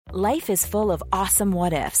Life is full of awesome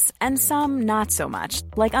what-ifs, and some not so much,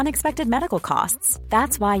 like unexpected medical costs.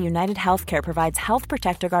 That's why United Healthcare provides Health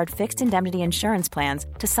Protector Guard fixed indemnity insurance plans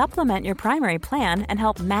to supplement your primary plan and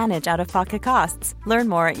help manage out-of-pocket costs. Learn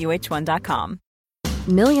more at uh1.com.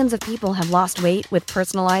 Millions of people have lost weight with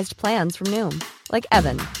personalized plans from Noom. Like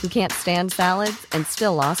Evan, who can't stand salads and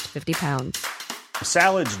still lost 50 pounds.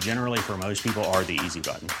 Salads generally for most people are the easy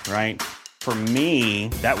button, right? For me,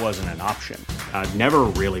 that wasn't an option. I never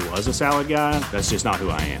really was a salad guy. That's just not who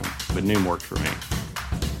I am. But Noom worked for me.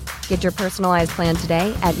 Get your personalized plan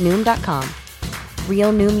today at Noom.com.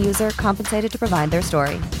 Real Noom user compensated to provide their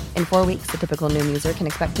story. In 4 weeks, the typical Noom user can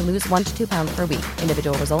expect to lose 1 to 2 pounds per week.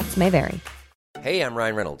 Individual results may vary. Hey, I'm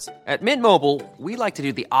Ryan Reynolds. At Mint Mobile, we like to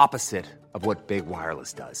do the opposite of what Big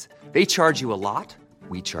Wireless does. They charge you a lot.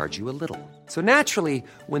 We charge you a little. So naturally,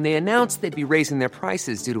 when they announced they'd be raising their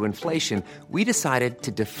prices due to inflation, we decided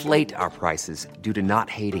to deflate our prices due to not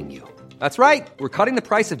hating you. That's right. We're cutting the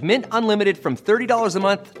price of Mint Unlimited from $30 a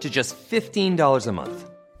month to just $15 a month.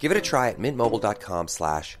 Give it a try at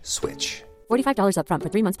mintmobile.com/switch. $45 up front for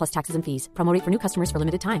 3 months plus taxes and fees. Promo rate for new customers for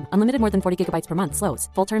limited time. Unlimited more than 40 gigabytes per month. Slows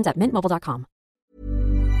full terms at mintmobile.com.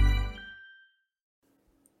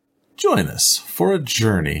 Join us for a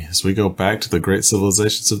journey as we go back to the great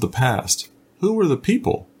civilizations of the past. Who were the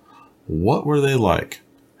people? What were they like?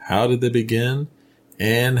 How did they begin?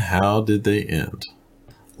 And how did they end?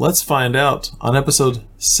 Let's find out on episode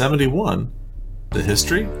 71, The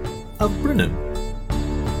History of Brennon.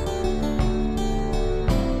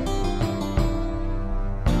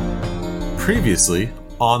 Previously,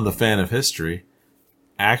 on The Fan of History,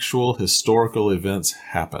 actual historical events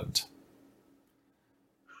happened.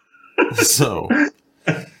 So,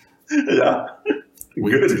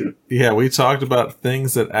 we talked about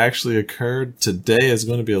things that actually occurred. Today is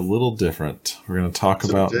going to be a little different. We're going to talk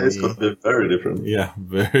about... Today is going to be very different. Yeah,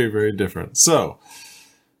 very, very different. So,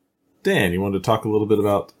 Dan, you wanted to talk a little bit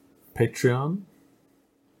about Patreon?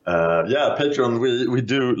 Patreon. We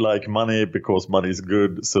do like money because money is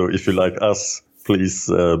good. So if you like us,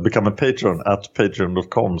 please become a patron at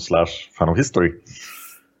patreon.com/fanofhistory.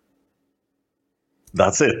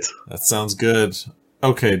 That's it. That sounds good.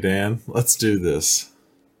 Okay, Dan, let's do this.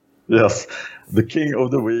 Yes. The king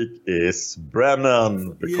of the week is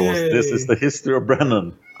Brennon, because this is the history of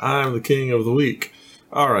Brennon. I'm the king of the week.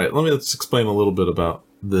 All right, let's explain a little bit about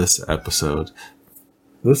this episode.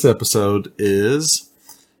 This episode is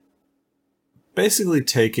basically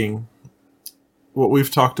taking what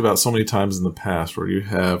we've talked about so many times in the past, where you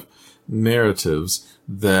have narratives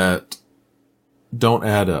that don't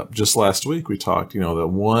add up. Just last week we talked, that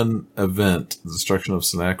one event, the destruction of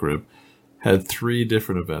Sennacherib, had 3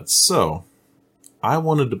 different events. So I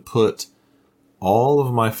wanted to put all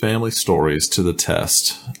of my family stories to the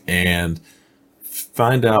test and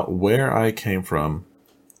find out where I came from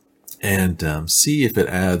and see if it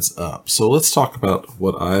adds up. So let's talk about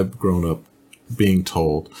what I've grown up being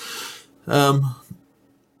told. Last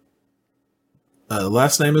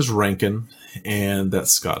name is Rankin, and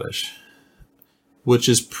that's Scottish, which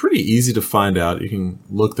is pretty easy to find out. You can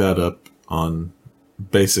look that up on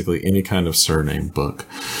basically any kind of surname book.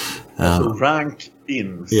 So rank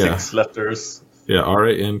in 6 letters. Yeah,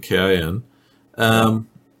 Rankin.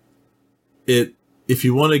 If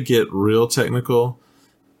you want to get real technical,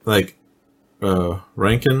 like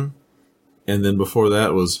Rankin, and then before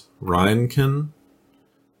that was Reinkin,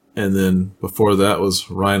 and then before that was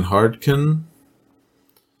Reinhardkin,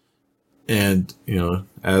 and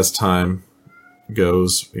as time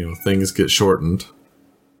goes, things get shortened.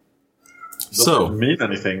 Does it mean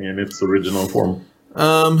anything in its original form?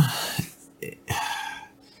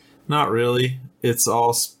 Not really. It's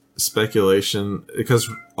all speculation, because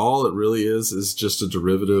all it really is just a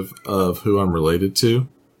derivative of who I'm related to.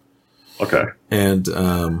 Okay. And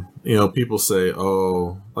people say,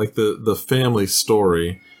 like the family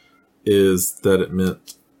story is that it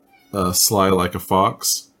meant sly like a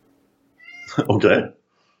fox. Okay.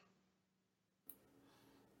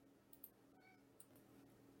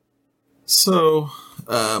 So,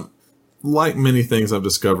 like many things I've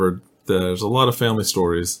discovered, there's a lot of family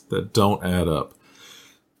stories that don't add up.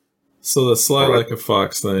 So the sly like a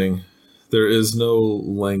fox thing, there is no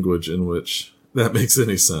language in which that makes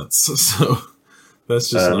any sense. So that's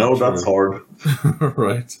just not true. That's hard.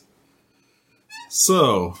 Right.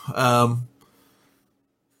 So,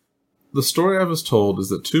 the story I was told is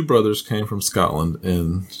that 2 brothers came from Scotland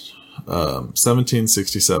in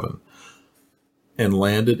 1767 and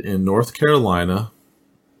landed in North Carolina,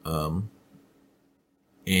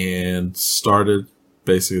 and started,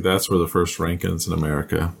 basically that's where the first Rankins in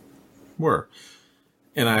America were.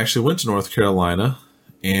 And I actually went to North Carolina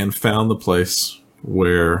and found the place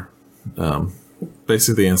where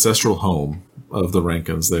basically the ancestral home of the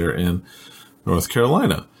Rankins there in North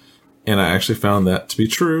Carolina. And I actually found that to be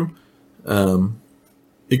true. I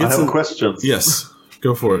have questions. Yes,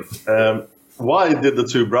 go for it. Why did the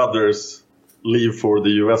two brothers leave for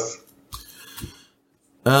the U.S.?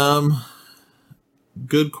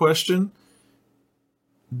 Good question.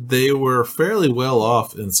 They were fairly well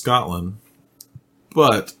off in Scotland,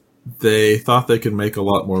 but they thought they could make a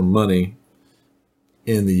lot more money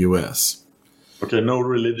in the U.S. Okay, no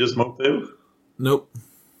religious motive? Nope.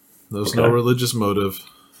 There was no religious motive.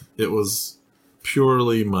 It was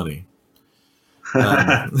purely money.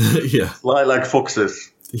 Yeah. Sly like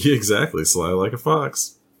foxes. Yeah, exactly. Sly like a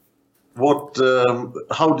fox. What?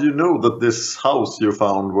 How do you know that this house you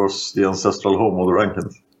found was the ancestral home of the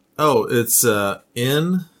Rankins? Oh, it's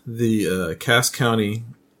in the Cass County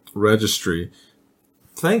Registry.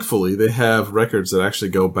 Thankfully, they have records that actually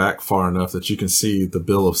go back far enough that you can see the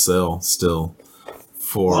bill of sale still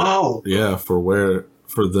for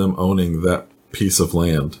for them owning that piece of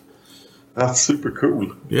land. That's super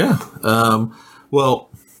cool. Yeah. Well,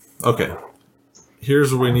 okay.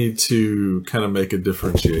 Here's where we need to kind of make a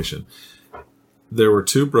differentiation. There were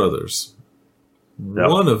two brothers. Yep.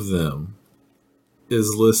 One of them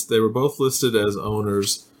is they were both listed as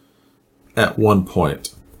owners at one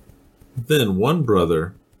point. Then one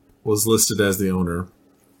brother was listed as the owner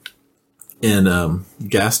in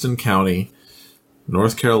Gaston County,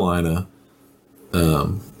 North Carolina,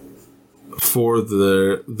 for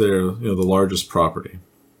their the largest property.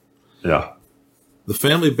 Yeah. The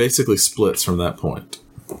family basically splits from that point.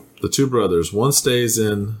 The two brothers, one stays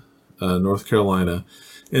in North Carolina,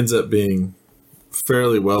 ends up being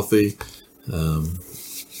fairly wealthy,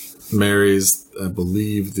 marries, I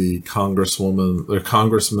believe, the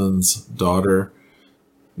congressman's daughter,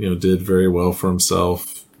 did very well for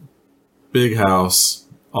himself, big house,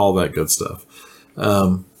 all that good stuff.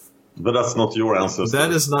 But that's not your ancestor.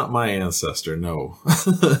 That is not my ancestor, no.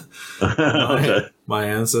 Okay. My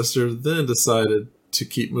ancestor then decided to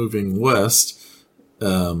keep moving west,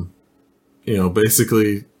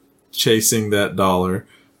 basically chasing that dollar,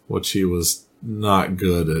 which he was not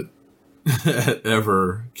good at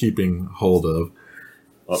ever keeping hold of.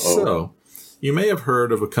 Uh-oh. So, you may have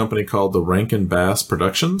heard of a company called the Rankin Bass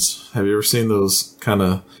Productions. Have you ever seen those kind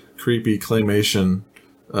of creepy claymation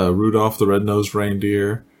Rudolph the Red-Nosed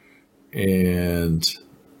Reindeer and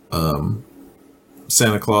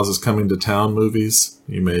Santa Claus is Coming to Town movies?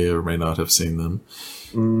 You may or may not have seen them.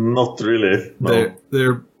 Not really. No.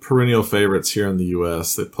 They're perennial favorites here in the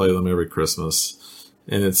U.S. They play them every Christmas.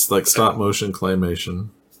 And it's like stop motion claymation.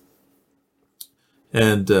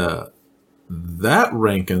 And that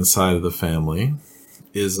Rankin side of the family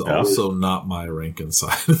is also not my Rankin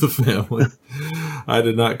side of the family. I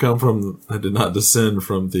did not descend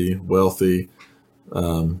from the wealthy,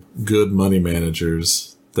 good money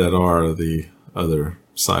managers that are the other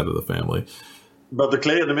side of the family. But the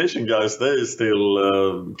clay animation guys, they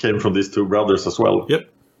still came from these two brothers as well. Yep,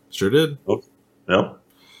 sure did. Oh, yeah.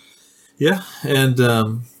 Yeah, and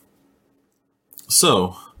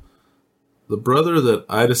so the brother that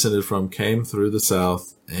I descended from came through the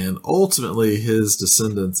South, and ultimately his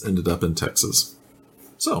descendants ended up in Texas.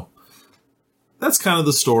 So that's kind of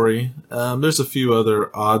the story. There's a few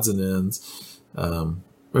other odds and ends.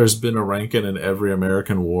 There's been a Rankin in every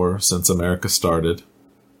American war since America started.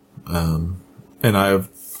 And I have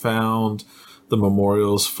found the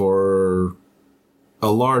memorials for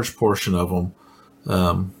a large portion of them.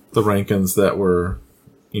 The Rankins that were,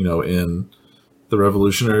 in the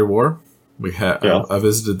Revolutionary War. I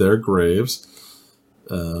visited their graves,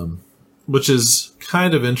 which is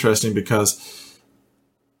kind of interesting because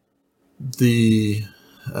the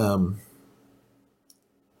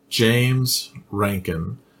James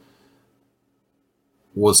Rankin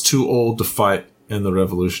was too old to fight in the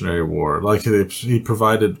Revolutionary War. Like he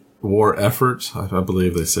provided war effort. I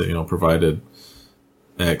believe they say, provided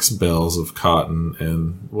X bales of cotton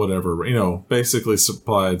and whatever, basically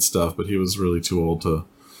supplied stuff, but he was really too old to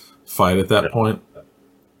fight at that point.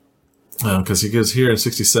 Because he gets here in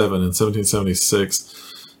 67 and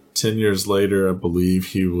 1776. 10 years later, I believe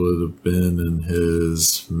he would have been in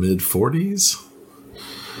his mid-40s.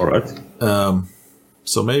 All right.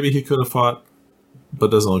 So maybe he could have fought,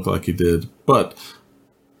 but doesn't look like he did. But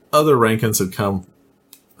other Rankins had come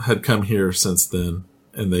here since then,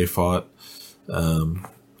 and they fought. And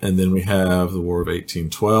then we have the War of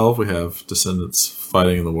 1812. We have descendants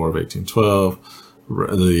fighting in the War of 1812.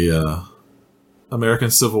 The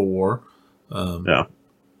American Civil War.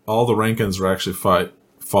 All the Rankins were actually fought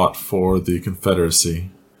for the Confederacy.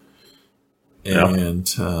 And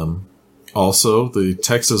also the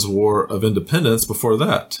Texas War of Independence. Before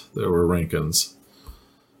that, there were Rankins.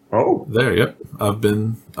 Oh, there, yep.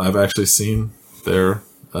 I've actually seen their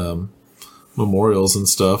memorials and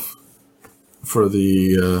stuff for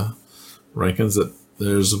the Rankins. That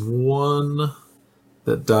there's one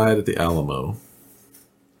that died at the Alamo.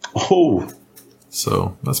 Oh,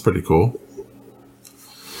 so that's pretty cool.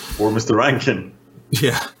 Or Mr. Rankin.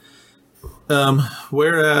 Yeah.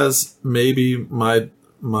 Whereas maybe my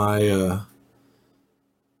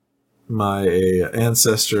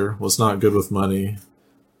ancestor was not good with money,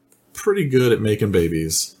 pretty good at making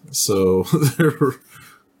babies. So there were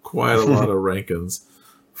quite a lot of Rankins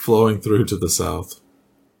flowing through to the South.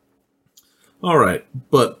 All right,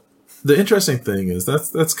 but the interesting thing is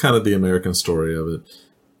that's kind of the American story of it.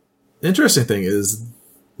 The interesting thing is,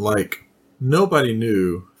 like, nobody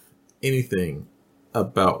knew anything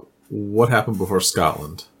about what happened before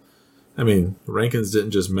Scotland. I mean, Rankins didn't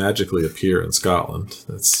just magically appear in Scotland.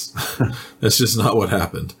 That's just not what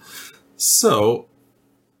happened. So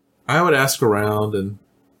I would ask around, and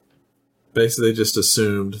basically just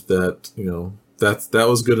assumed that, that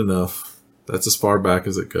was good enough. That's as far back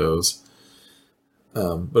as it goes.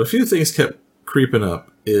 But a few things kept creeping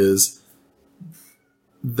up. Is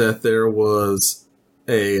that there was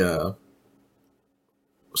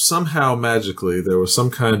somehow magically there was some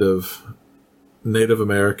kind of Native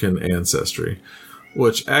American ancestry,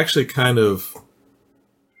 which actually kind of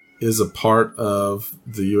is a part of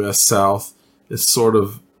the U.S. South. It's sort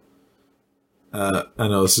of, I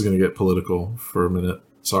know this is going to get political for a minute.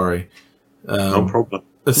 Sorry. No problem.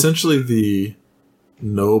 Essentially the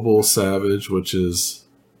noble savage, which is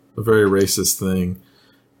a very racist thing.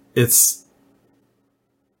 It's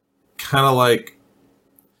kind of like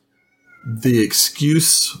the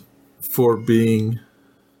excuse for being,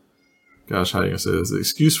 gosh, how are you going to say this? The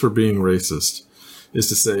excuse for being racist is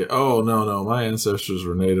to say, oh, no, my ancestors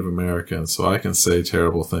were Native American, so I can say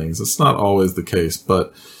terrible things. It's not always the case,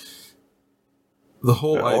 but the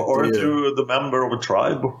whole idea... Or aren't you the member of a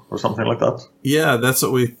tribe or something like that? Yeah, that's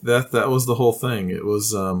what that was the whole thing. It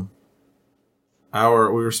was, I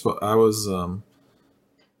was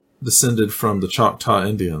descended from the Choctaw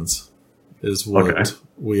Indians, is what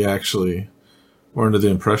we actually were under the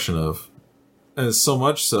impression of. And it's so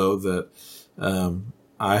much so that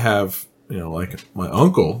I have, like my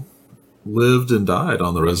uncle lived and died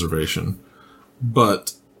on the reservation.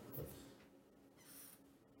 But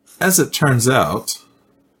as it turns out,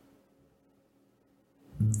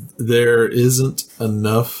 there isn't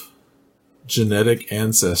enough genetic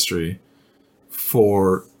ancestry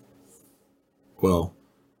for, well,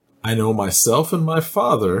 I know myself and my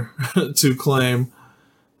father to claim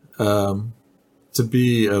to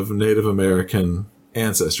be of Native American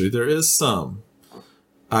ancestry. There is some.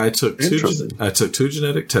 I took two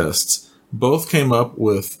genetic tests. Both came up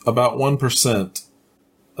with about 1%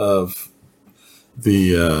 of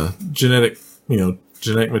the genetic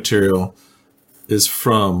material is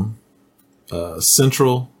from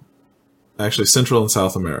Central and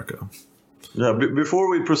South America. Yeah, before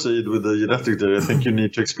we proceed with the genetic data, I think you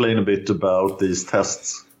need to explain a bit about these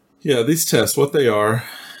tests. Yeah, these tests, what they are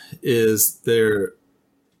is they're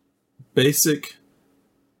basic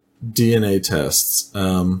DNA tests.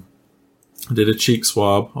 Did a cheek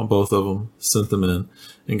swab on both of them, sent them in,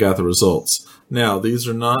 and got the results. Now, these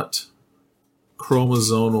are not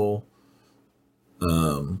chromosomal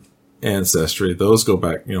ancestry. Those go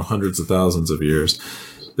back, hundreds of thousands of years.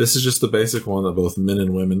 This is just the basic one that both men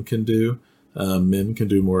and women can do. Men can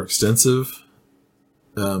do more extensive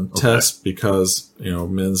tests because,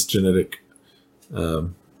 men's genetic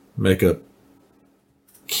makeup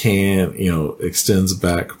extends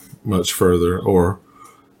back much further. Or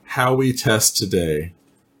how we test today,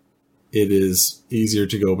 it is easier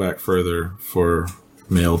to go back further for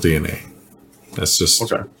male DNA. That's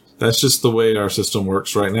just the way our system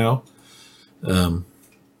works right now.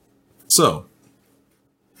 So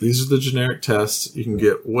these are the generic tests. You can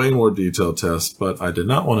get way more detailed tests, but I did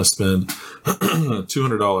not want to spend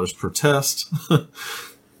 $200 per test to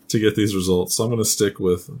get these results. So I'm going to stick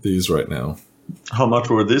with these right now. How much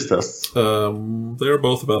were these tests? They're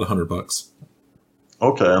both about $100.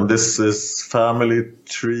 Okay, and this is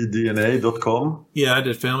familytreedna.com? Yeah, I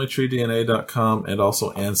did familytreedna.com and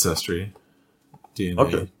also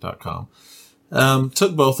ancestry.dna.com.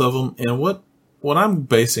 Took both of them, and what I'm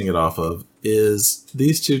basing it off of is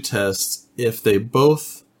these two tests. If they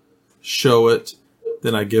both show it,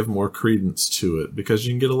 then I give more credence to it, because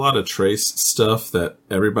you can get a lot of trace stuff that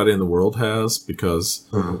everybody in the world has, because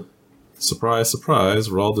surprise, surprise,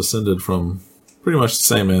 we're all descended from pretty much the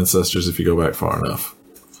same ancestors if you go back far enough.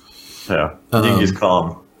 Yeah, Genghis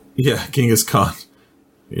Khan. Yeah, Genghis Khan.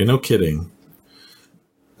 You're no kidding.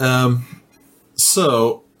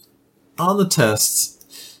 So, on the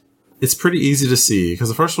tests, it's pretty easy to see, because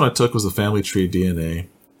the first one I took was the family tree DNA,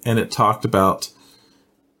 and it talked about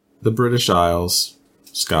the British Isles,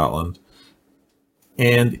 Scotland,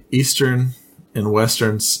 and Eastern and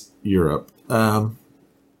Western Europe.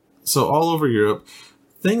 So all over Europe,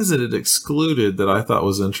 things that it excluded that I thought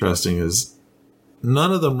was interesting is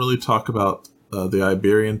none of them really talk about the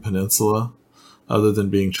Iberian Peninsula, other than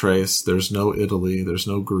being traced. There's no Italy. There's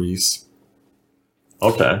no Greece.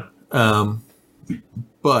 Okay.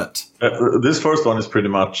 But this first one is pretty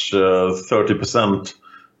much 30%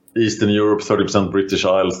 Eastern Europe, 30% British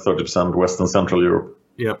Isles, 30% Western Central Europe.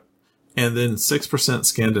 Yep. And then 6%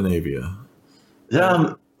 Scandinavia. Yeah,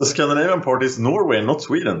 and the Scandinavian part is Norway, not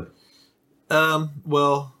Sweden.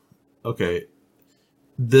 Well, okay.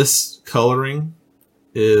 This coloring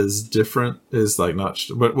is different. Is like not.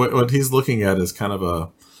 But what he's looking at is kind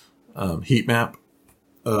of a heat map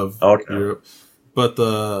of Europe. But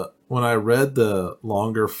when I read the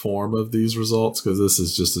longer form of these results, because this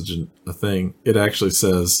is just a thing, it actually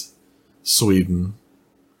says Sweden.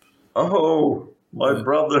 Oh, my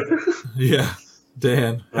brother. Yeah.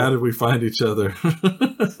 Dan, how did we find each other?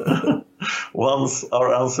 Once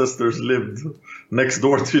our ancestors lived next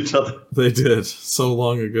door to each other. They did, so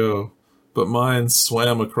long ago. But mine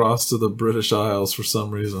swam across to the British Isles for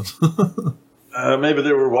some reason. Maybe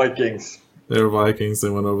they were Vikings. They were Vikings. They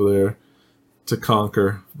went over there to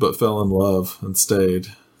conquer, but fell in love and stayed.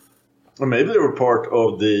 Or maybe they were part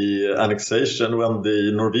of the annexation when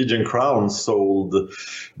the Norwegian crown sold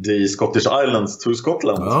the Scottish Islands to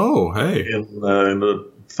Scotland. Oh, hey. In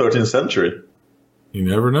the 13th century. You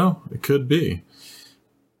never know. It could be.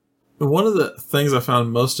 One of the things I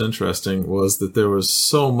found most interesting was that there was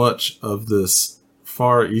so much of this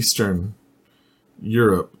far eastern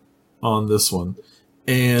Europe on this one.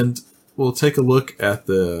 And we'll take a look at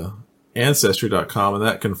the Ancestry.com, and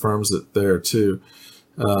that confirms it there too.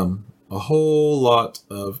 A whole lot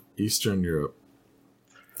of Eastern Europe.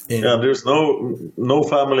 And there's no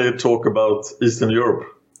family talk about Eastern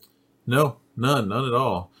Europe. No, none at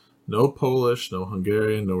all. No Polish, no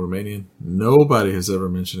Hungarian, no Romanian. Nobody has ever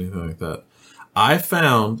mentioned anything like that. I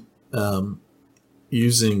found,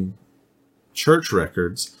 using church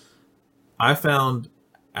records, I found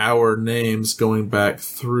our names going back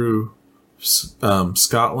through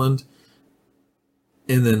Scotland,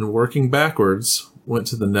 and then working backwards, went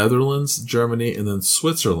to the Netherlands, Germany, and then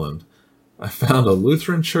Switzerland. I found a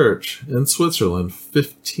Lutheran church in Switzerland,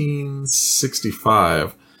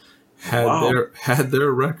 1565, had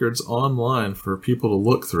their records online for people to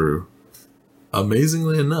look through.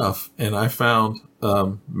 Amazingly enough, and I found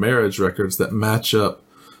marriage records that match up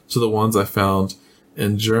to the ones I found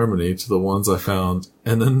in Germany, to the ones I found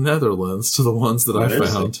in the Netherlands, to the ones that I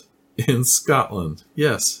found in Scotland.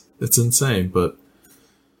 Yes, it's insane, but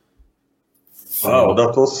wow,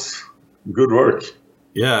 that was good work.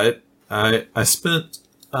 Yeah, I spent,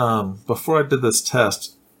 before I did this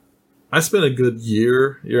test, I spent a good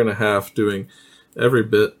year and a half doing every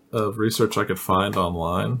bit of research I could find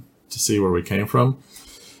online to see where we came from.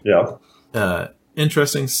 Yeah.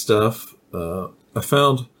 Interesting stuff. I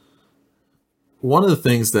found one of the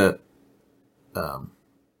things that,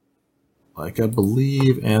 I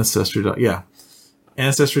believe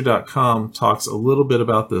Ancestry.com talks a little bit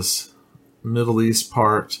about this Middle East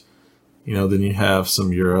part. Then you have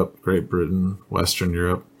some Europe, Great Britain, Western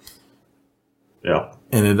Europe. Yeah.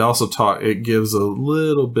 And it also it gives a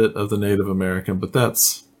little bit of the Native American, but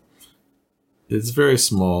it's very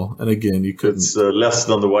small. And again, you couldn't. It's less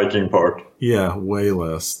than the Viking part. Yeah, way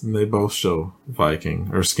less. And they both show Viking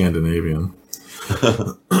or Scandinavian.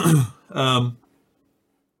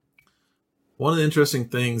 One of the interesting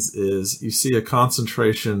things is you see a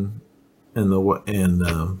concentration in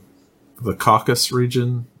the Caucasus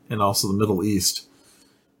region and also the Middle East,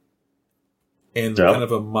 and kind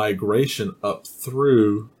of a migration up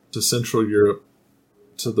through to Central Europe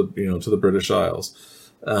to the British Isles.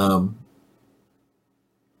 One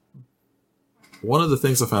of the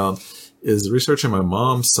things I found is researching my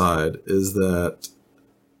mom's side is that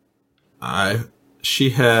she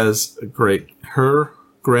has her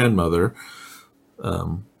grandmother,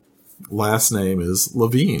 last name is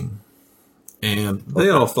Levine, and they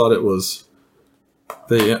all thought it was.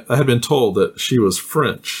 I had been told that she was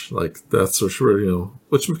French, that's for sure,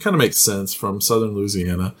 which kind of makes sense from southern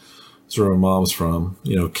Louisiana. That's where my mom's from,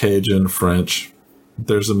 Cajun, French.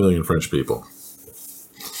 There's a million French people.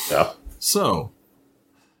 Yeah. So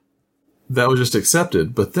that was just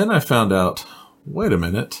accepted. But then I found out, wait a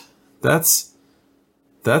minute, that's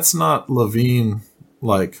That's not Levine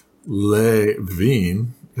like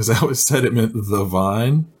Levine, because I always said it meant the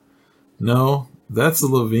vine. No, that's a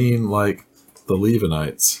Levine like the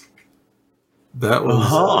Levinites. That was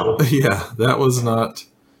that was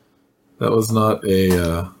not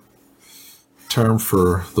a term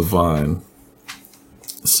for the vine.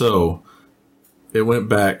 So it went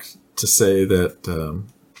back to say that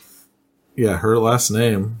her last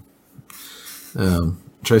name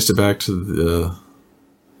traced it back to the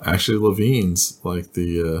actually Levines, like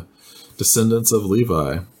the descendants of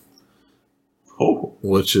Levi. Oh,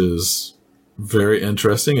 which is very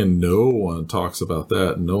interesting, and no one talks about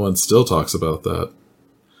that. No one still talks about that.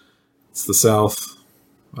 It's the South.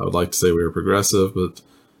 I would like to say we are progressive, but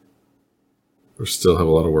we still have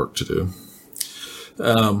a lot of work to do.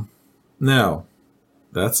 Now,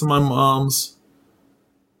 that's my mom's.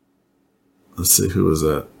 Let's see, who was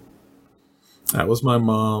that? That was my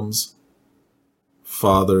mom's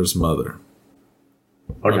father's mother.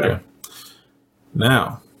 Okay.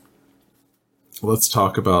 Now, let's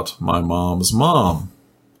talk about my mom's mom.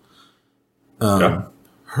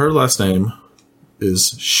 Her last name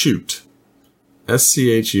is Shute.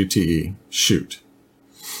 Schute. Shute.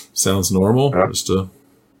 Sounds normal. Yeah. Just a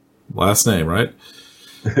last name, right?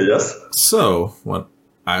 Yes. So, when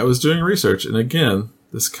I was doing research, and again,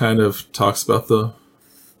 this kind of talks about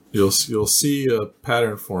you'll see a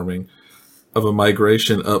pattern forming of a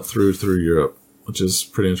migration up through Europe, which is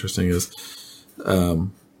pretty interesting. Is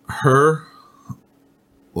her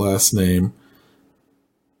last name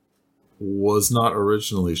was not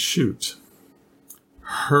originally Shute.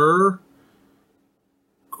 Her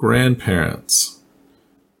grandparents,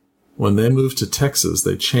 when they moved to Texas,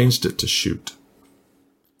 they changed it to Shute.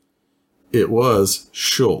 It was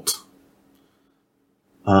Schult.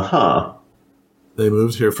 Uh-huh. They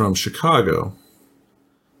moved here from Chicago.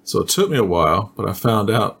 So it took me a while, but I found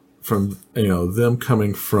out from, them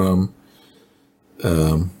coming from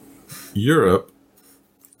Europe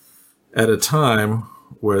at a time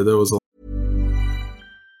where there was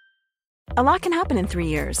A lot can happen in 3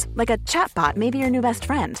 years, like a chatbot may be your new best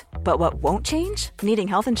friend. But what won't change? Needing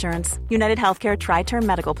health insurance. United Healthcare Tri-Term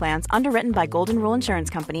Medical Plans, underwritten by Golden Rule Insurance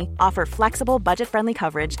Company, offer flexible, budget-friendly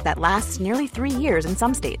coverage that lasts nearly 3 years in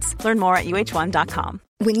some states. Learn more at uh1.com.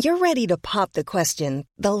 When you're ready to pop the question,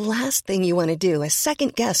 the last thing you want to do is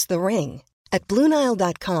second-guess the ring. At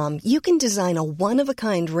BlueNile.com, you can design a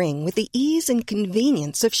one-of-a-kind ring with the ease and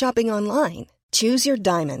convenience of shopping online. Choose your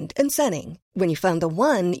diamond and setting. When you find the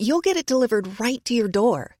one, you'll get it delivered right to your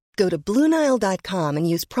door. Go to BlueNile.com and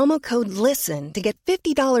use promo code LISTEN to get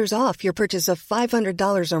 $50 off your purchase of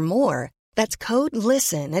 $500 or more. That's code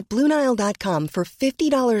LISTEN at BlueNile.com for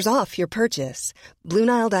 $50 off your purchase.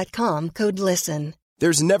 BlueNile.com, code LISTEN.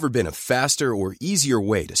 There's never been a faster or easier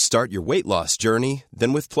way to start your weight loss journey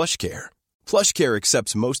than with PlushCare. PlushCare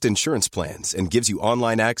accepts most insurance plans and gives you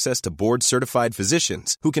online access to board-certified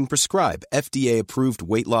physicians who can prescribe FDA-approved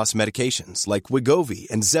weight loss medications like Wegovy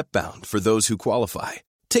and Zepbound for those who qualify.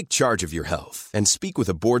 Take charge of your health and speak with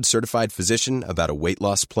a board-certified physician about a weight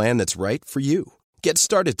loss plan that's right for you. Get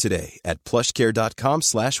started today at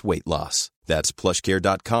plushcare.com/weight-loss. That's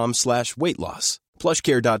plushcare.com/weight-loss.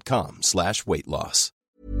 plushcare.com/weight-loss.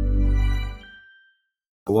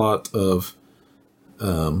 A lot of,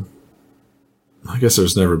 I guess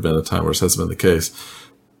there's never been a time where this hasn't been the case,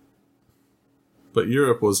 but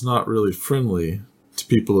Europe was not really friendly to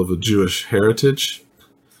people of a Jewish heritage.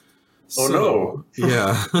 Oh, no.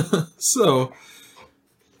 Yeah. So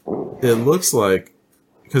it looks like,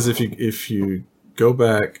 because if you go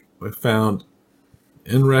back, I found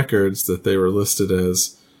in records that they were listed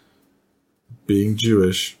as being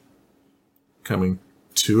Jewish, coming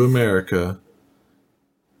to America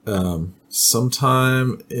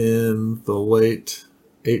sometime in the late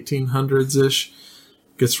 1800s-ish.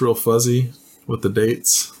 Gets real fuzzy with the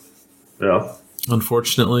dates. Yeah.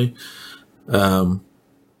 Unfortunately.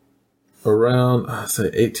 Around,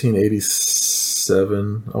 say,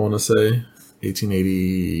 1887, I want to say.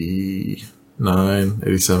 1889,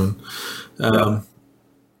 87.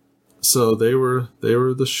 So they were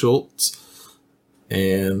the Schultz,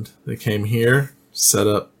 and they came here, set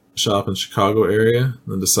up shop in Chicago area,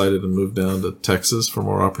 then decided to move down to Texas for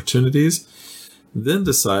more opportunities. Then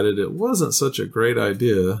decided it wasn't such a great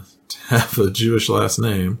idea to have a Jewish last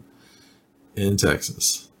name in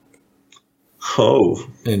Texas. Oh.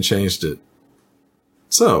 And changed it.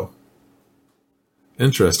 So,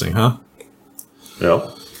 interesting, huh?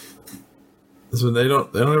 Yeah. So they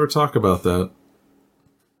don't ever talk about that.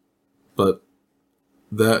 But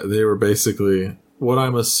that they were basically, what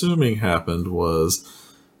I'm assuming happened was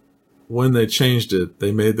when they changed it,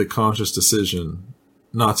 they made the conscious decision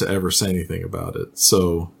not to ever say anything about it.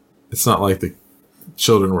 So it's not like the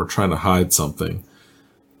children were trying to hide something.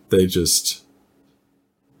 They just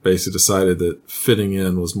basically decided that fitting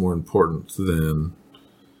in was more important than,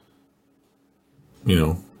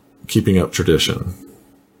 keeping up tradition.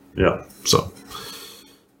 Yeah. So,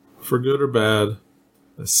 for good or bad,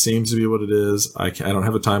 that seems to be what it is. I don't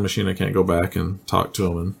have a time machine. I can't go back and talk to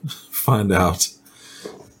them and find out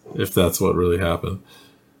if that's what really happened.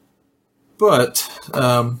 But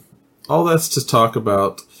all that's to talk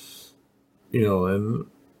about, and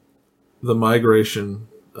the migration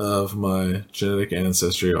of my genetic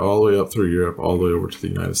ancestry all the way up through Europe, all the way over to the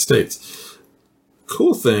United States.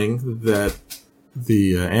 Cool thing that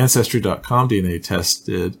the Ancestry.com DNA test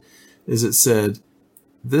did is it said,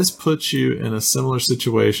 this puts you in a similar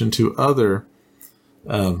situation to other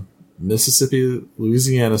Mississippi,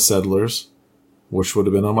 Louisiana settlers, which would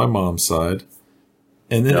have been on my mom's side.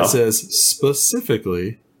 And then it says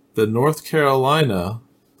specifically the North Carolina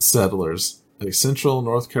settlers, like central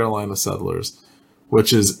North Carolina settlers,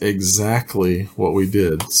 which is exactly what we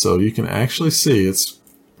did. So you can actually see it's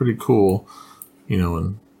pretty cool,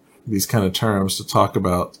 in these kind of terms to talk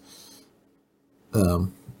about.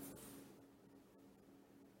 You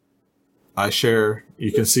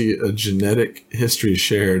can see a genetic history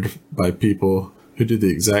shared by people who did the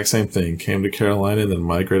exact same thing, came to Carolina and then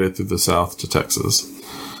migrated through the South to Texas.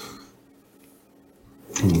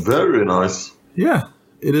 Very nice. Yeah,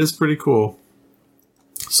 it is pretty cool.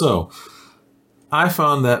 So, I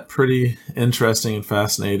found that pretty interesting and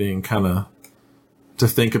fascinating, kind of to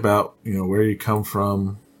think about, where you come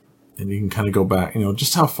from, and you can kind of go back,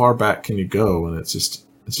 just how far back can you go, and it's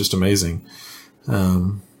just amazing.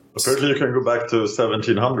 Apparently, you can go back to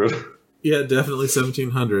 1700. Yeah, definitely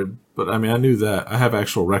 1700. But I mean, I knew that. I have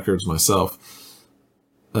actual records myself,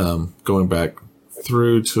 going back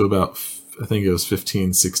through to about, I think it was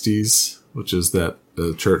 1560s, which is that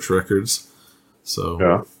church records. So,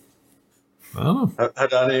 yeah. I don't know.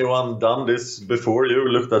 Had anyone done this before you?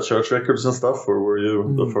 Looked at church records and stuff, or were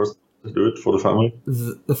you the first to do it for the family?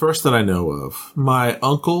 The first that I know of. My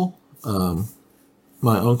uncle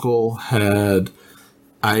had,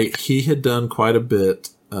 he had done quite a bit,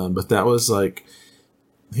 but that was like,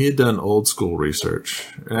 he had done old school research.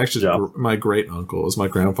 And actually, my great uncle was my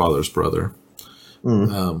grandfather's brother.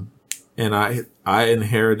 And I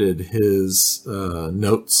inherited his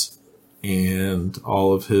notes and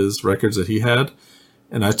all of his records that he had.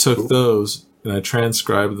 And I took those and I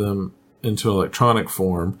transcribed them into electronic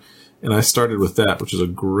form. And I started with that, which is a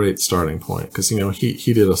great starting point. Because,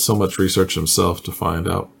 he did so much research himself to find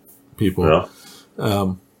out people.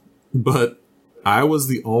 Yeah. But I was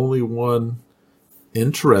the only one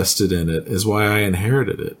interested in it, is why I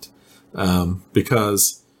inherited it.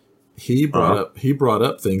 Because he brought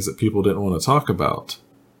up things that people didn't want to talk about.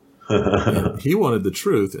 And he wanted the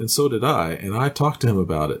truth, and so did I. And I talked to him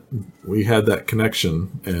about it. We had that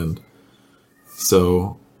connection, and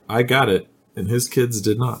so I got it, and his kids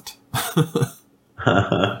did not.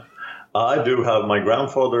 I do have my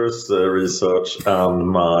grandfather's research and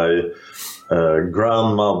my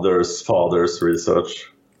grandmother's father's research.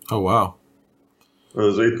 Oh, wow.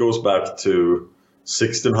 So it goes back to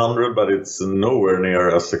 1600, but it's nowhere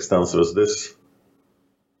near as extensive as this.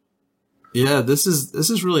 Yeah, this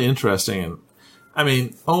is really interesting. And I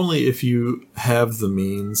mean, only if you have the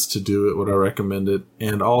means to do it would I recommend it.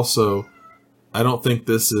 And also, I don't think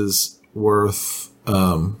this is worth,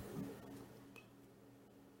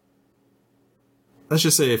 let's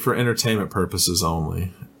just say for entertainment purposes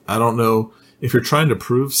only. I don't know if you're trying to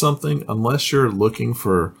prove something, unless you're looking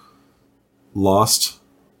for lost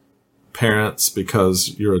parents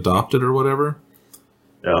because you're adopted or whatever.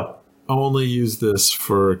 Yeah. Only use this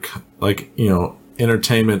for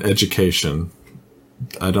entertainment education.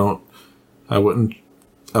 I wouldn't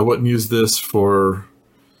use this for,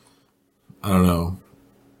 I don't know,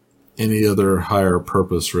 any other higher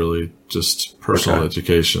purpose really. Just personal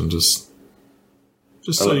education. Just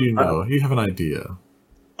so you know, you have an idea.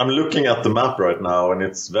 I'm looking at the map right now, and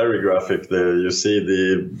it's very graphic. You see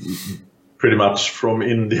pretty much from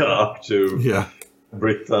India up to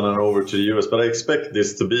Britain and over to the US. But I expect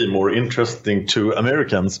this to be more interesting to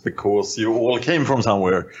Americans because you all came from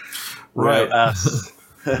somewhere. Right. Whereas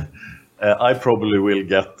I probably will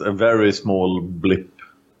get a very small blip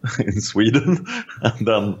in Sweden and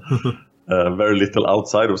then very little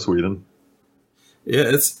outside of Sweden. Yeah,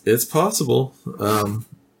 it's possible.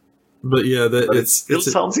 But yeah, it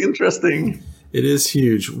sounds interesting. It is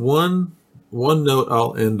huge. One note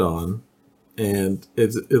I'll end on, and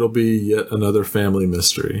it'll be yet another family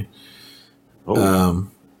mystery.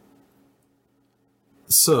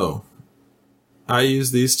 So I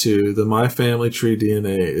use these two. The My Family Tree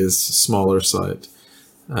DNA is smaller site.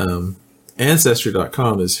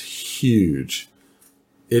 Ancestry.com is huge.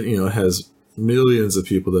 It has millions of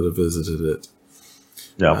people that have visited it.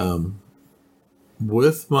 Yeah.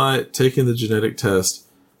 With my taking the genetic test,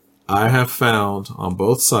 I have found on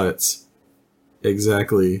both sites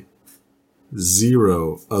exactly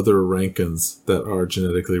 0 other Rankins that are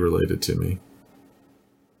genetically related to me.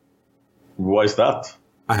 Why is that?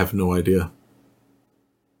 I have no idea.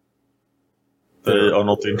 They are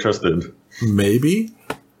not interested. Maybe.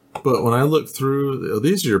 But when I look through,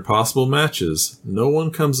 these are your possible matches. No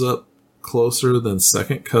one comes up closer than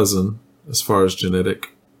second cousin as far as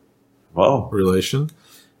genetic relation.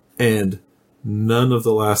 And none of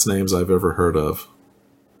the last names I've ever heard of.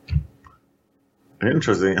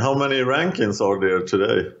 Interesting. How many Rankins are there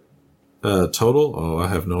today? Total? Oh, I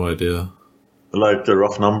have no idea. Like a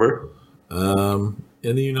rough number? In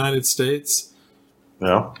the United States?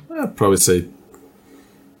 Yeah. I'd probably say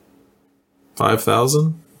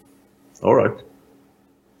 5,000. All right.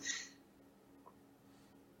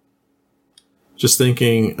 Just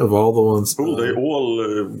thinking of all the ones. Cool. They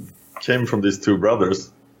all came from these two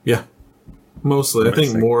brothers. Yeah. Mostly. Amazing. I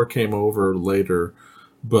think more came over later,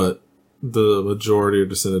 but the majority are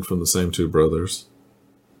descended from the same two brothers.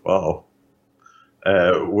 Wow.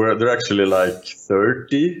 Where there are actually like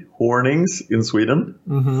 30 Hornings in Sweden.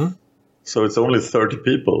 Mm-hmm. So it's only 30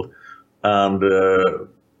 people. And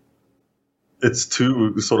it's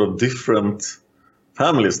two sort of different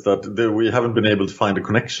families that we haven't been able to find a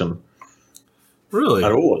connection. Really?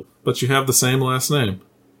 At all. But you have the same last name.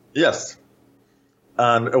 Yes.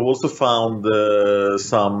 And I also found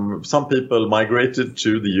some people migrated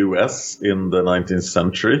to the US in the 19th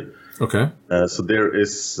century. Okay. So there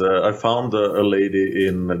is, I found a lady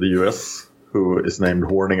in the US who is named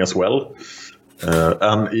Horning as well,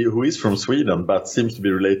 and who is from Sweden, but seems to be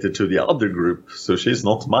related to the other group. So she's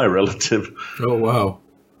not my relative. Oh, wow.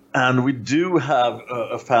 And we do have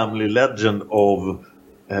a family legend of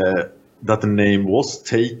that the name was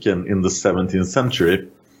taken in the 17th century.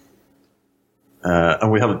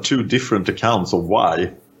 And we have 2 different accounts of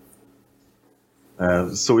why.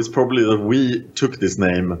 So it's probably that we took this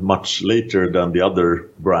name much later than the other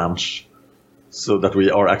branch, so that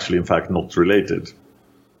we are actually, in fact, not related.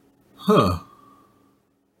 Huh.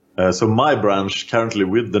 So my branch currently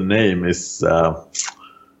with the name is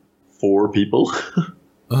 4 people.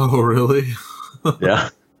 Oh, really? Yeah.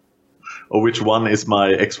 Of which one is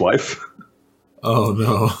my ex-wife. Oh,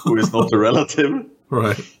 no. Who is not a relative.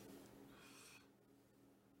 Right.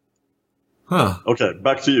 Huh. Okay,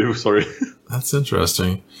 back to you. Sorry. That's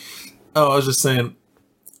interesting. Oh, I was just saying,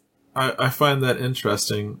 I find that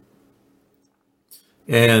interesting.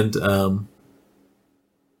 And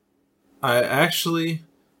I actually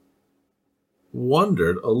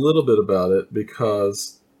wondered a little bit about it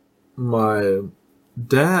because my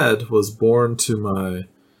dad was born to my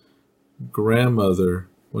grandmother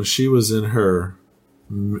when she was in her,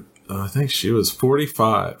 I think she was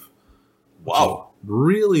 45. Wow.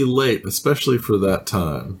 Really late, especially for that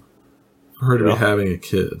time, for her to be having a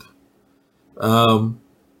kid.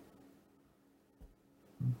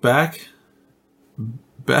 Back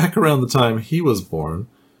around the time he was born,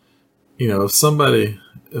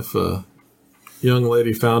 if a young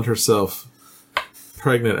lady found herself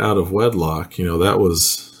pregnant out of wedlock, that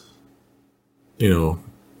was,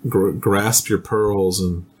 grasp your pearls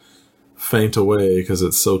and faint away because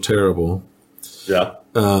it's so terrible. Yeah.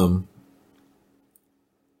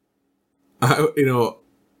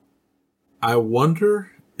 I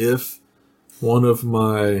wonder if one of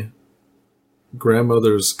my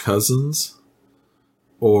grandmother's cousins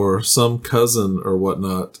or some cousin or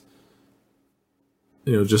whatnot,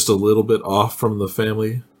 just a little bit off from the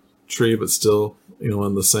family tree, but still,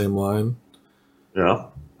 in the same line. Yeah.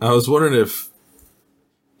 I was wondering if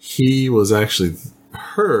he was actually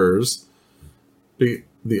hers.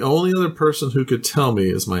 The only other person who could tell me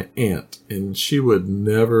is my aunt, and she would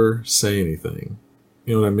never say anything.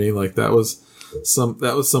 You know what I mean? Like that was some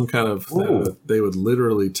kind of thing that they would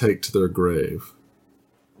literally take to their grave.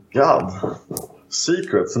 God,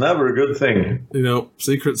 secrets never a good thing.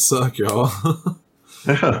 Secrets suck, y'all.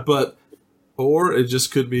 Or it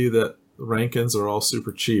just could be that Rankins are all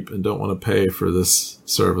super cheap and don't want to pay for this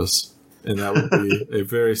service, and that would be a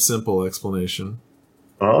very simple explanation.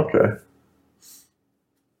 Okay.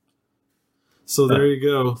 So there you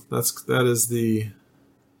go. That is the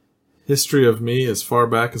history of me as far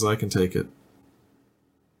back as I can take it.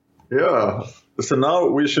 Yeah. So now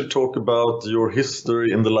we should talk about your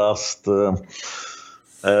history in the last 4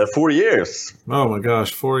 years. Oh my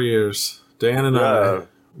gosh, 4 years. Dan and I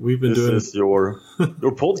we've been doing... This is your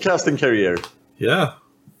podcasting career. Yeah.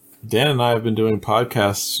 Dan and I have been doing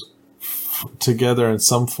podcasts together in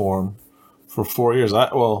some form for 4 years.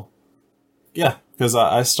 Because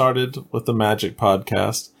I started with the Magic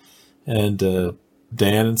podcast, and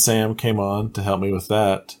Dan and Sam came on to help me with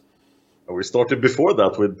that. We started before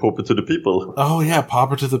that with Popper to the People. Oh, yeah,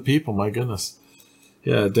 Popper to the People, my goodness.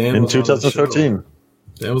 Yeah, Dan in was 2013.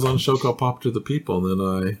 Dan was on a show called Popper to the People, and then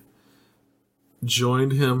I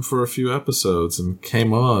joined him for a few episodes and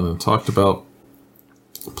came on and talked about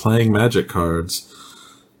playing Magic cards.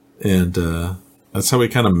 And that's how we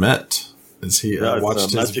kind of met. He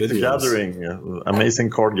watched his Magic videos. the Gathering,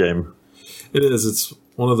 amazing card game. It is. It's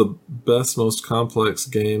one of the best, most complex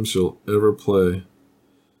games you'll ever play.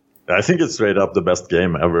 I think it's straight up the best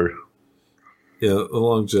game ever. Yeah, the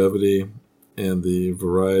longevity and the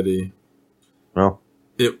variety. Well,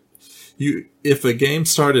 if a game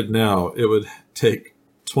started now, it would take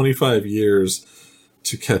 25 years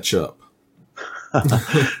to catch up.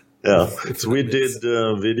 Yeah, we did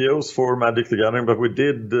videos for Magic the Gathering, but we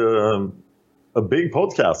did a big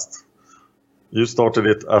podcast. You started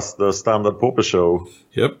it as the Standard Popper Show.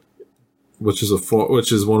 Yep, which is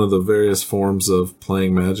one of the various forms of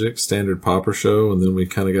playing Magic, Standard Popper Show, and then we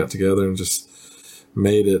kind of got together and just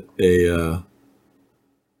made it a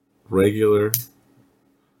regular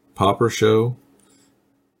Popper Show.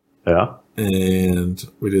 Yeah. And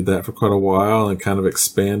we did that for quite a while and kind of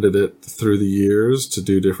expanded it through the years to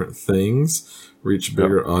do different things, reach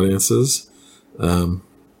bigger audiences. But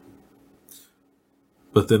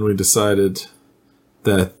then we decided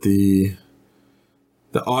that the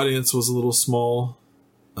audience was a little small.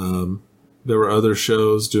 There were other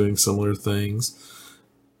shows doing similar things.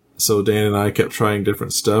 So Dan and I kept trying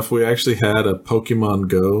different stuff. We actually had a Pokemon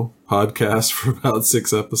Go podcast for about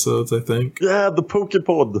 6 episodes, I think. Yeah, the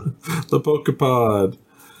Pokepod. The Pokepod.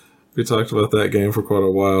 We talked about that game for quite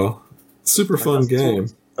a while. Super fun game.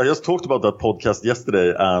 I just talked about that podcast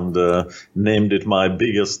yesterday and named it my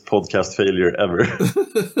biggest podcast failure ever.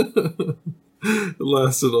 It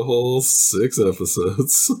lasted a whole 6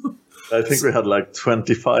 episodes. I think we had like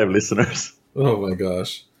 25 listeners. Oh my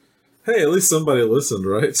gosh. Hey, at least somebody listened,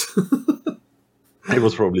 right? It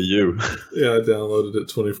was probably you. Yeah, I downloaded it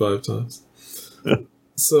 25 times.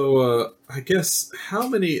 So, I guess, how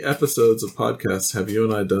many episodes of podcasts have you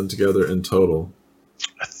and I done together in total?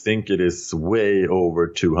 I think it is way over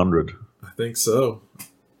 200. I think so.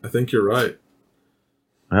 I think you're right.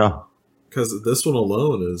 Yeah. Because this one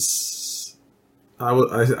alone is...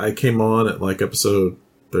 I came on at like episode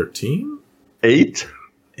 13? 8?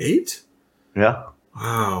 8? Yeah.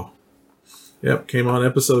 Wow. Yep, came on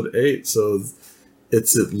episode 8, so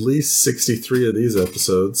it's at least 63 of these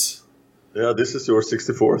episodes. Yeah, this is your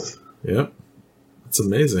 64th. Yep. It's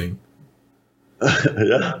amazing.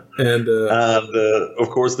 Yeah. And of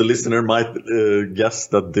course, the listener might guess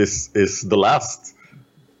that this is the last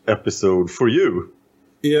episode for you.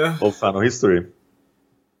 Yeah. Of Fan of History.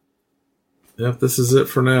 Yep, this is it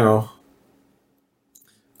for now.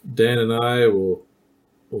 Dan and I will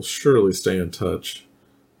surely stay in touch.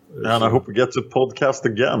 And I hope we get to podcast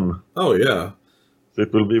again. Oh, yeah.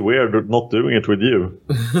 It will be weird not doing it with you.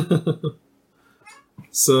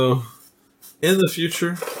 So, in the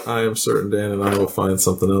future, I am certain Dan and I will find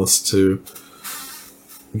something else to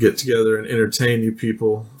get together and entertain you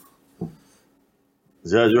people.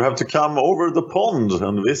 Yeah, you have to come over the pond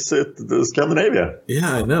and visit Scandinavia.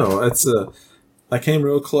 Yeah, I know. I came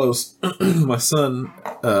real close. My son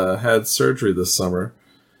had surgery this summer,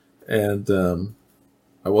 and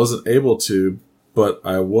I wasn't able to, but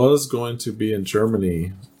I was going to be in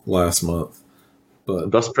Germany last month.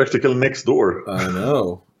 But that's practically next door. I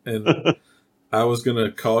know. And I was going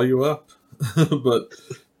to call you up. But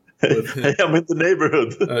hey, I'm in the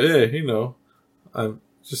neighborhood. Yeah, you know, I'm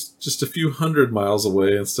just a few hundred miles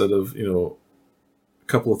away instead of, a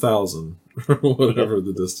couple of thousand or whatever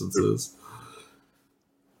the distance is.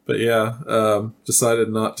 But yeah, decided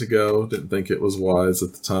not to go. Didn't think it was wise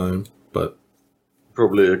at the time, but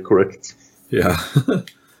probably correct. Yeah.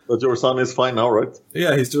 But your son is fine now, right?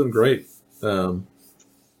 Yeah, he's doing great.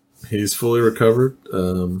 He's fully recovered.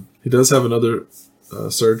 He does have another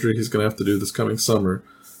surgery he's going to have to do this coming summer,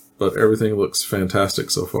 but everything looks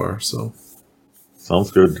fantastic so far. So,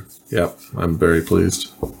 sounds good. Yeah, I'm very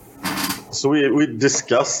pleased. So we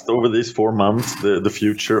discussed over these 4 months the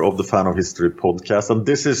future of the Fan of History podcast, and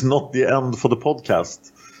this is not the end for the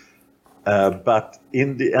podcast. But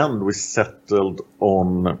in the end, we settled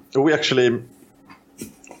on... We actually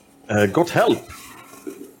got help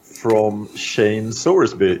from Shane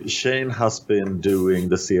Sowersby. Shane has been doing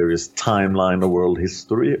the series Timeline of World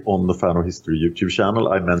History on the Fan of History YouTube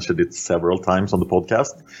channel. I mentioned it several times on the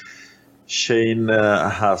podcast. Shane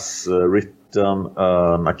has written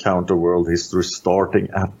an account of world history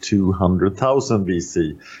starting at 200,000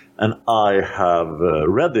 BC, and I have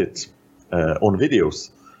read it on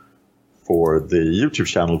videos for the YouTube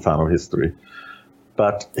channel Fan of History.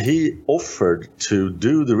 But he offered to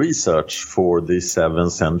do the research for the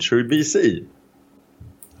 7th century BC.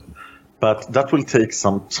 But that will take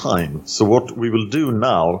some time. So what we will do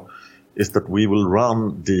now is that we will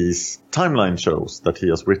run these timeline shows that he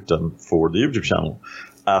has written for the YouTube channel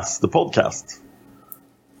as the podcast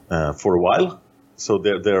for a while. So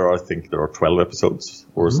I think there are 12 episodes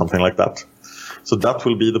or something like that. So that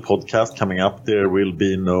will be the podcast coming up. There will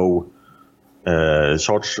be no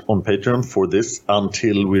charge on Patreon for this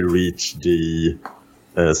until we reach the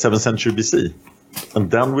 7th century BC.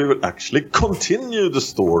 And then we will actually continue the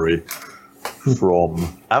story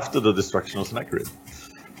from after the destruction of Sennacherib.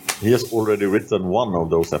 He has already written one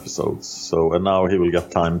of those episodes, and now he will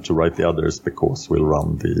get time to write the others because we'll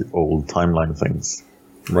run the old timeline things.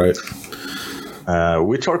 Right.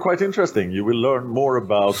 Which are quite interesting. You will learn more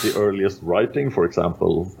about the earliest writing, for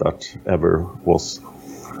example, that ever was.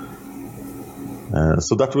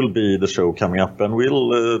 So that will be the show coming up, and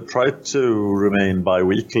we'll try to remain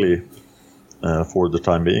bi-weekly for the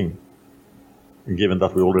time being. Given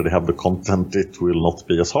that we already have the content, it will not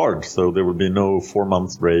be as hard. So there will be no 4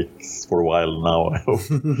 months breaks for a while now, I hope.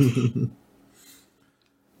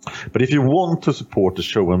 But if you want to support the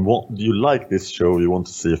show and you like this show, you want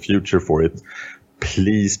to see a future for it,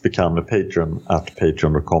 please become a patron at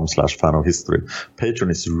patreon.com/fanofhistory. Patreon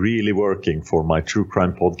is really working for my true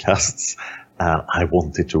crime podcasts. And I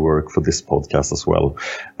want it to work for this podcast as well.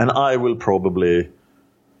 And I will probably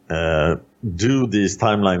do these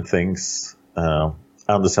timeline things and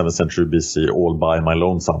the 7th century BC all by my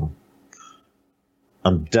lonesome.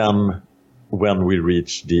 And then when we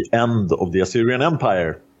reach the end of the Assyrian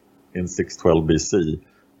Empire in 612 BC,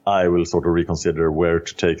 I will sort of reconsider where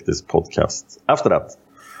to take this podcast after that.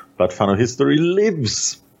 But Fan of History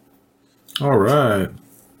lives. All right.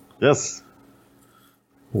 Yes.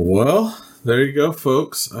 Well, there you go,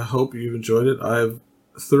 folks. I hope you've enjoyed it. I've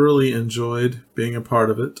thoroughly enjoyed being a part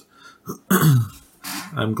of it.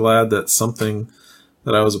 I'm glad that something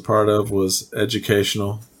that I was a part of was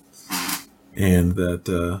educational and that,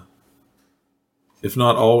 if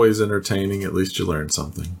not always entertaining, at least you learned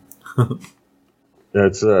something.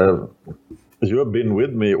 It's you have been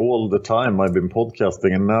with me all the time. I've been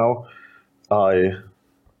podcasting, and now I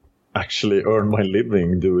actually earn my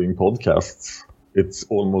living doing podcasts. It's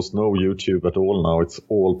almost no YouTube at all now. It's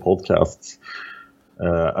all podcasts.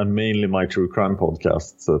 And mainly my true crime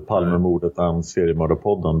podcasts, Palmemordet and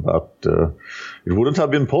Seriemördarpodden. But it wouldn't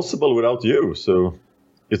have been possible without you. So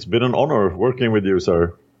it's been an honor working with you,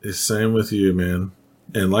 sir. The same with you, man.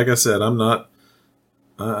 And like I said, I'm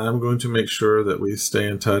going to make sure that we stay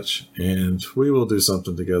in touch, and we will do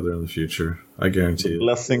something together in the future. I guarantee it.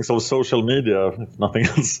 Blessings of social media, if nothing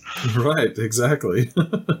else. Right, exactly.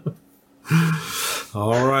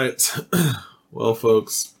 All right. Well,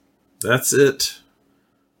 folks, that's it.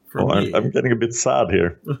 I'm getting a bit sad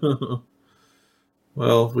here.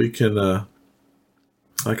 Well, we can,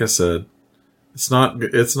 like I said, it's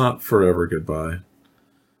not forever goodbye.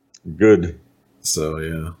 Good. So,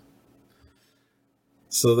 yeah.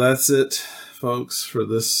 So that's it, folks, for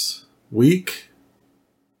this week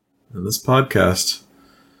and this podcast.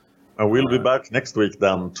 And we'll be back next week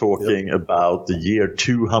then talking about the year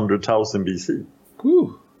 200,000 BC.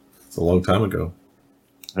 Whew. It's a long time ago.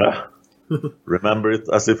 Yeah. Remember it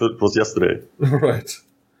as if it was yesterday. Right.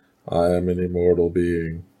 I am an immortal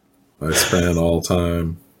being. I span all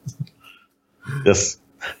time. Yes.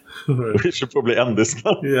 Right. We should probably end this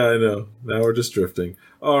now. Yeah, I know. Now we're just drifting.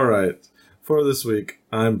 All right. For this week,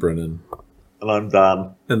 I'm Brennan. And I'm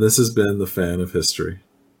Dan. And this has been the Fan of History.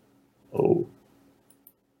 Oh.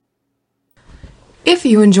 If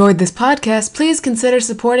you enjoyed this podcast, please consider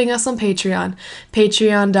supporting us on Patreon.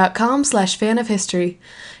 Patreon.com/fanofhistory.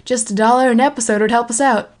 Just $1 an episode would help us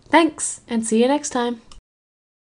out. Thanks, and see you next time.